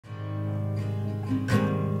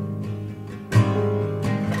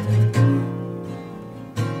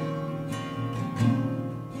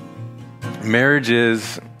Marriage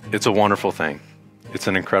it's a wonderful thing. It's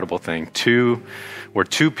an incredible thing. Where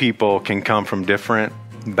two people can come from different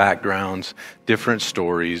backgrounds, different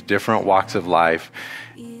stories, different walks of life,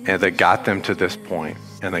 and that got them to this point,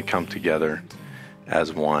 and they come together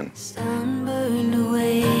as one.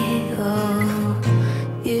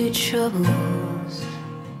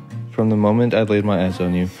 From the moment I laid my eyes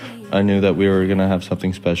on you, I knew that we were going to have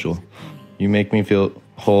something special. You make me feel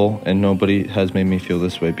whole, and nobody has made me feel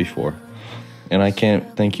this way before. And I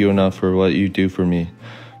can't thank you enough for what you do for me.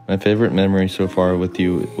 My favorite memory so far with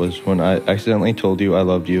you was when I accidentally told you I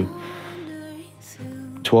loved you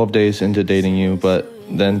 12 days into dating you, but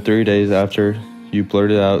then 3 days after, you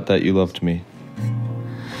blurted out that you loved me.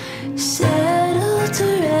 Settled to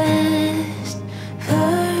rest,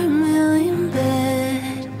 vermilion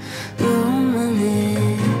bed,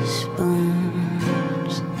 luminous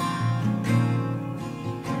bones.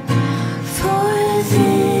 For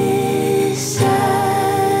this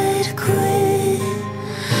I'd quit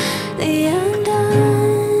the undone.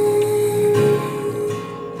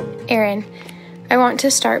 Arron, I want to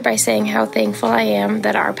start by saying how thankful I am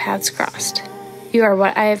that our paths crossed. You are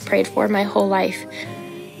what I have prayed for my whole life.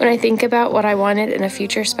 When I think about what I wanted in a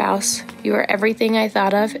future spouse, you are everything I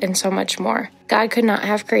thought of and so much more. God could not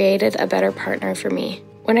have created a better partner for me.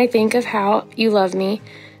 When I think of how you love me,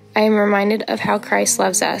 I am reminded of how Christ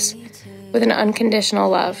loves us, with an unconditional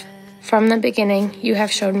love. From the beginning, you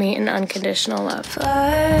have shown me an unconditional love.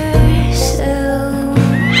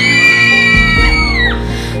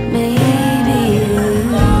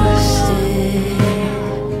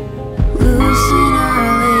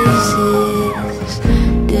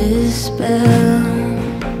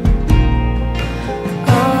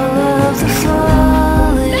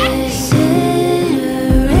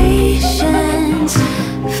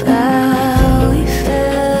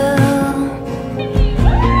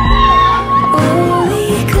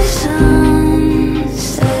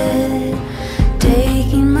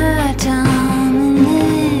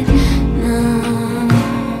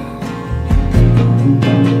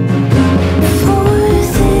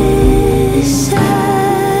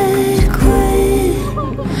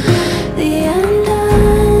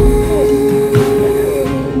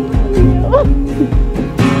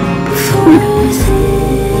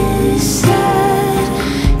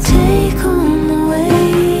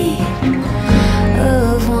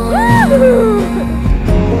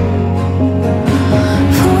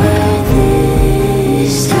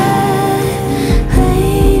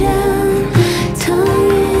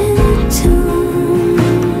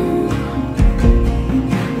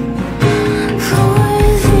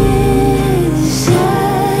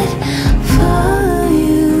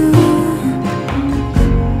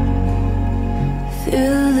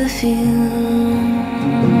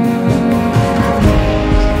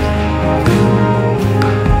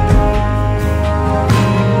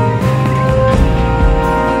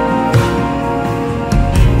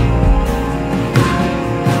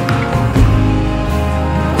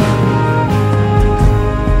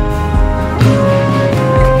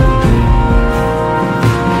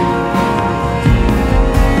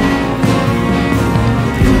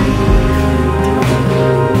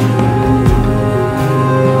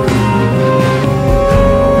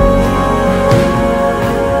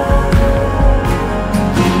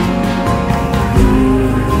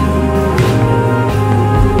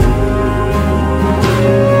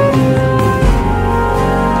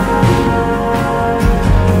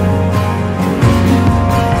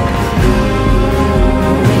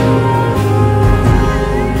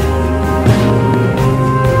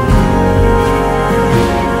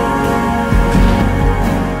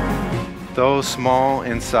 Though small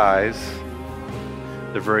in size,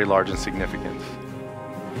 they're very large in significance.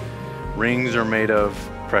 Rings are made of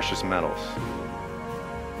precious metals,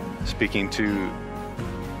 speaking to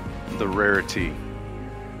the rarity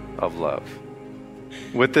of love.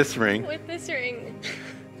 With this ring,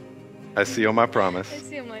 I seal my promise.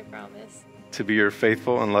 To be your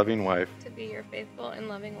faithful and loving wife.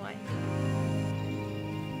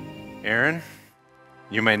 Arron,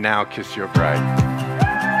 you may now kiss your bride.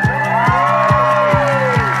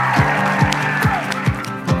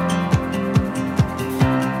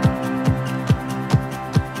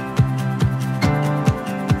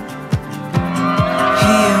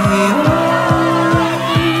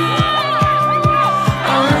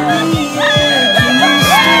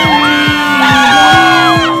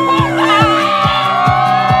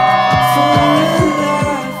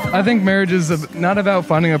 I think think marriage is not about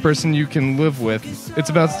finding a person you can live with. It's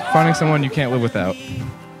about finding someone you can't live without.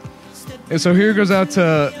 And so here goes out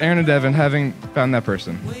to Arron and Deven, having found that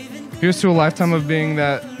person. Here's to a lifetime of being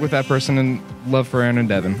that with that person and love for Arron and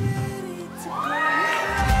Deven.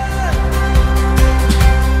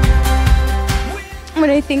 When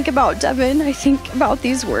I think about Deven, I think about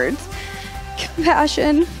these words: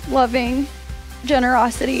 compassion, loving,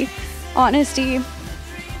 generosity, honesty,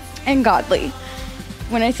 and godly.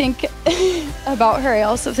 When I think about her, I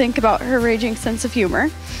also think about her raging sense of humor.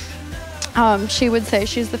 She would say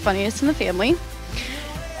she's the funniest in the family.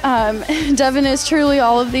 Deven is truly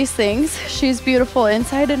all of these things. She's beautiful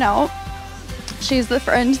inside and out. She's the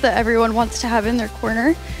friend that everyone wants to have in their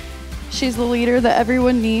corner. She's the leader that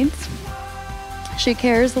everyone needs. She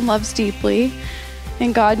cares and loves deeply,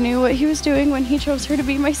 and God knew what he was doing when he chose her to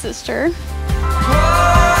be my sister.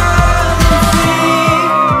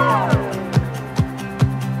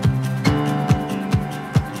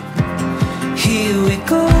 Here we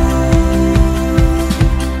go.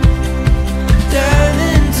 Dive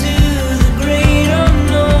into the great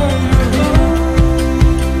unknown road.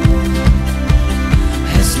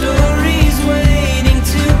 Has stories waiting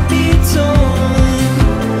to be told.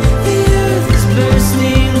 The earth is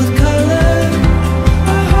bursting with color.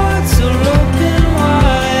 Our hearts are open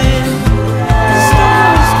wide. The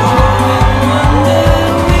stars go in wonder.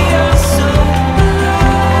 We are so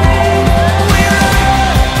alive.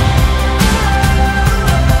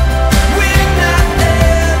 We're not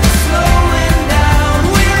ever slowing down.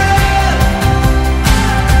 We're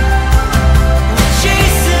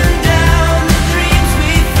chasing down the dreams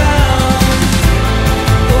we found.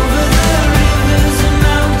 Over the rivers and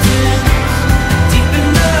mountains, deep in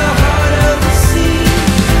the heart of the sea.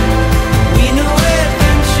 We know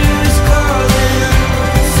adventure is calling,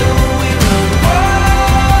 so we run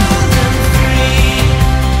wild and free.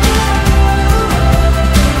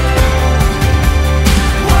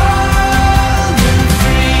 Wild and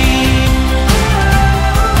free.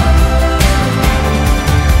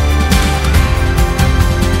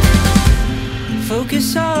 Focus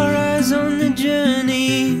our eyes on the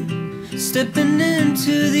journey, stepping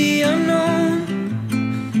into the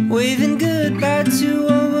unknown, waving goodbye to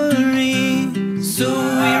all